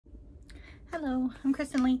Hello, I'm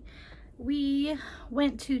Kristen Lee. We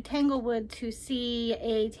went to Tanglewood to see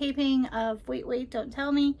a taping of Wait, Wait, Don't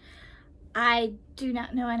Tell Me. I do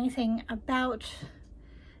not know anything about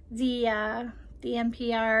the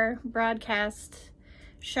NPR broadcast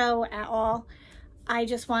show at all. I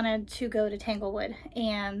just wanted to go to Tanglewood,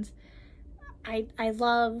 and I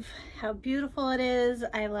love how beautiful it is.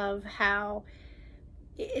 I love how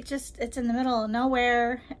it's in the middle of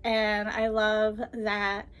nowhere, and I love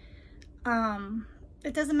that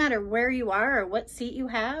it doesn't matter where you are or what seat you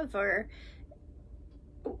have, or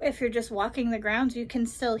if you're just walking the grounds, you can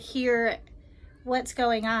still hear what's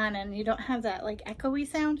going on and you don't have that like echoey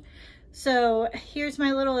sound. So here's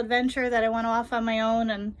my little adventure that I went off on my own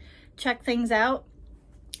and check things out,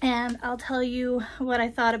 and I'll tell you what I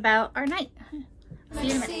thought about our night. See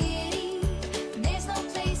you in a minute.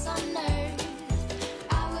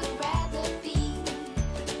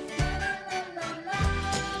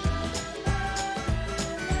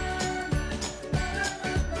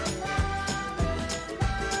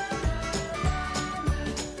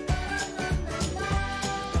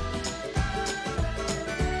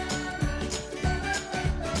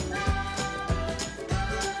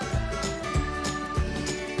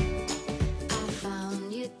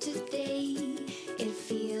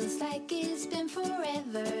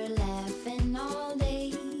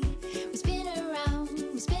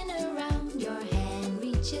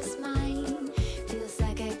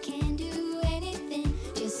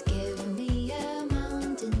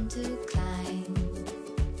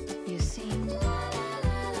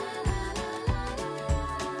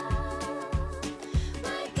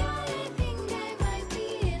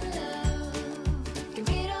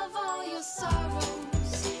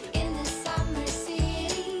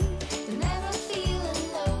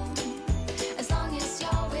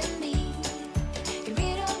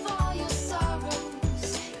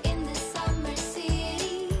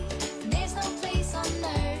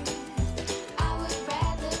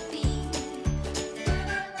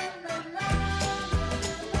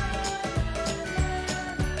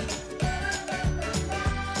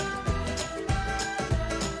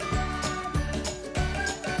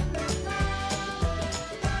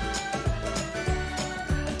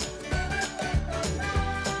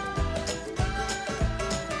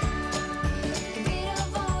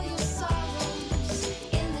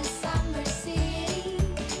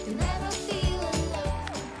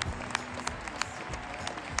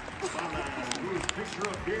 Picture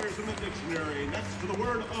appears in the dictionary next to the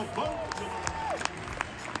word above.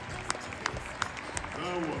 The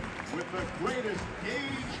woman with the greatest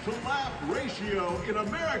age to laugh ratio in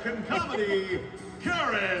American comedy,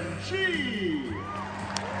 Karen G.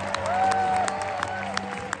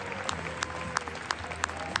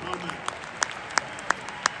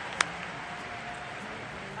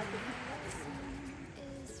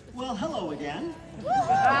 Well, hello again.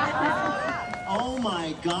 Oh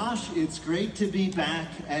my gosh, it's great to be back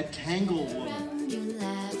at Tanglewood. You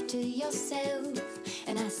laugh to yourself,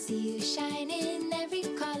 and I see you shine in every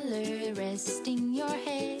color, resting your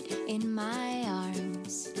head in my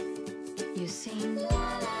arms. You sing la la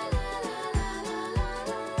la la la la la.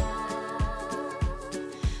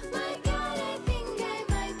 My God, I think I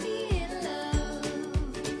might be in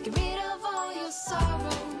love. Get rid of all your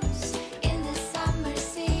sorrows in the summer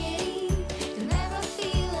city. You'll never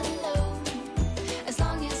feel alone as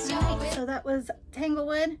long as you're with. So that was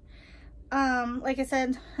Tanglewood. Like I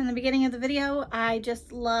said in the beginning of the video, I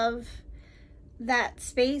just love that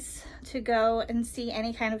space to go and see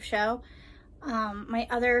any kind of show. My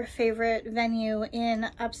other favorite venue in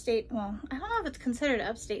upstate, well, I don't know if it's considered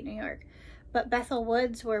upstate New York, but Bethel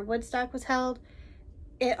Woods, where Woodstock was held,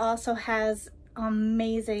 it also has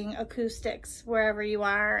amazing acoustics wherever you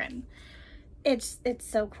are, and it's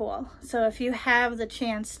so cool. So if you have the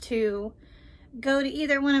chance to go to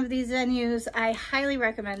either one of these venues, I highly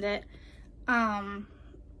recommend it.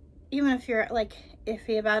 Even if you're like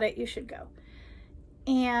iffy about it, you should go.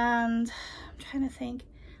 And I'm trying to think,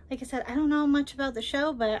 like I said, I don't know much about the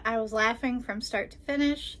show, but I was laughing from start to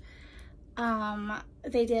finish.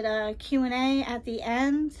 They did a Q&A at the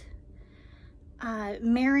end.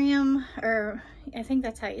 Miriam, or I think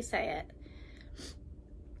that's how you say it,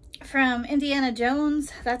 from Indiana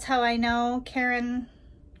Jones, that's how I know Karen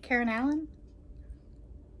Allen.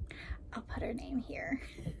 I'll put her name here.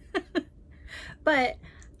 But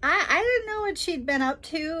I didn't know what she'd been up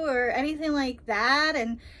to or anything like that,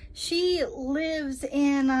 and she lives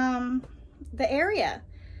in the area,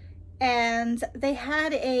 and they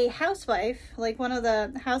had a housewife, like one of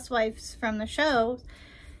the housewives from the show,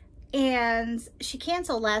 and she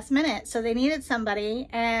canceled last minute, so they needed somebody,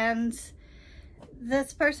 and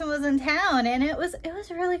this person was in town, and it was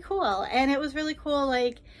really cool. And it was really cool,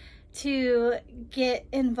 like, to get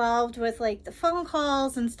involved with like the phone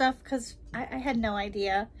calls and stuff, because I had no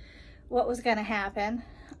idea what was going to happen.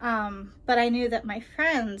 But I knew that my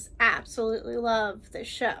friends absolutely love this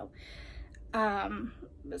show.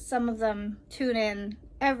 Some of them tune in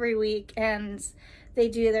every week, and they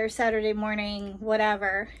do their Saturday morning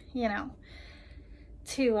whatever, you know,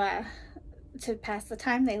 to pass the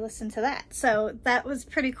time. They listen to that. So that was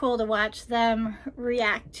pretty cool to watch them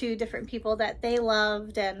react to different people that they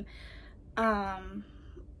loved. And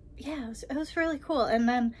yeah, it was really cool. And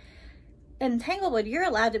then in Tanglewood, you're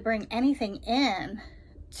allowed to bring anything in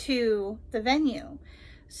to the venue.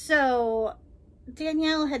 So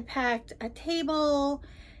Danielle had packed a table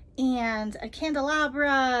and a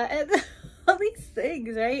candelabra and all these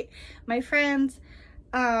things, right? My friends,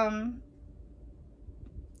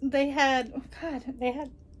 they had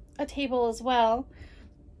a table as well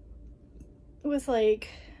with like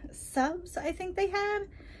subs, I think they had.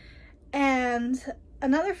 And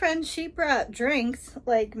another friend, she brought drinks,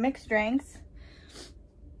 like mixed drinks.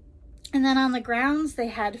 And then on the grounds, they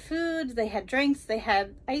had food, they had drinks, they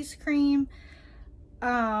had ice cream.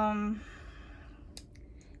 Yeah,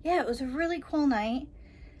 it was a really cool night.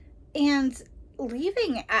 And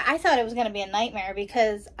leaving, I thought it was going to be a nightmare,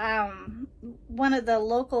 because one of the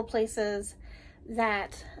local places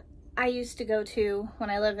that I used to go to when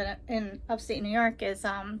I lived in upstate New York is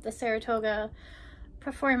the Saratoga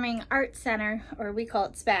Performing Arts Center, or we call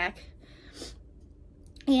it SPAC.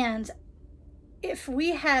 And if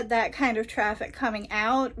we had that kind of traffic coming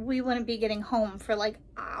out, we wouldn't be getting home for like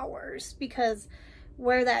hours, because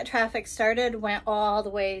where that traffic started went all the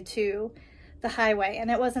way to the highway, and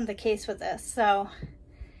it wasn't the case with this. So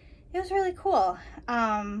it was really cool.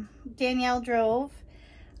 Danielle drove.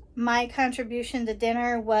 My contribution to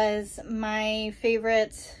dinner was my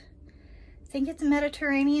favorite, I think it's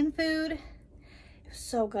Mediterranean food. It was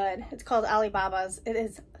so good. It's called Alibaba's. It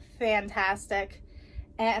is fantastic.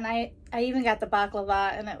 And I even got the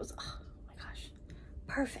baklava, and it was, oh my gosh,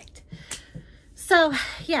 perfect. So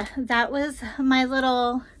yeah, that was my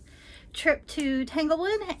little trip to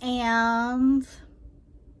Tanglewood, and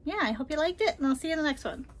yeah, I hope you liked it, and I'll see you in the next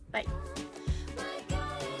one. Bye.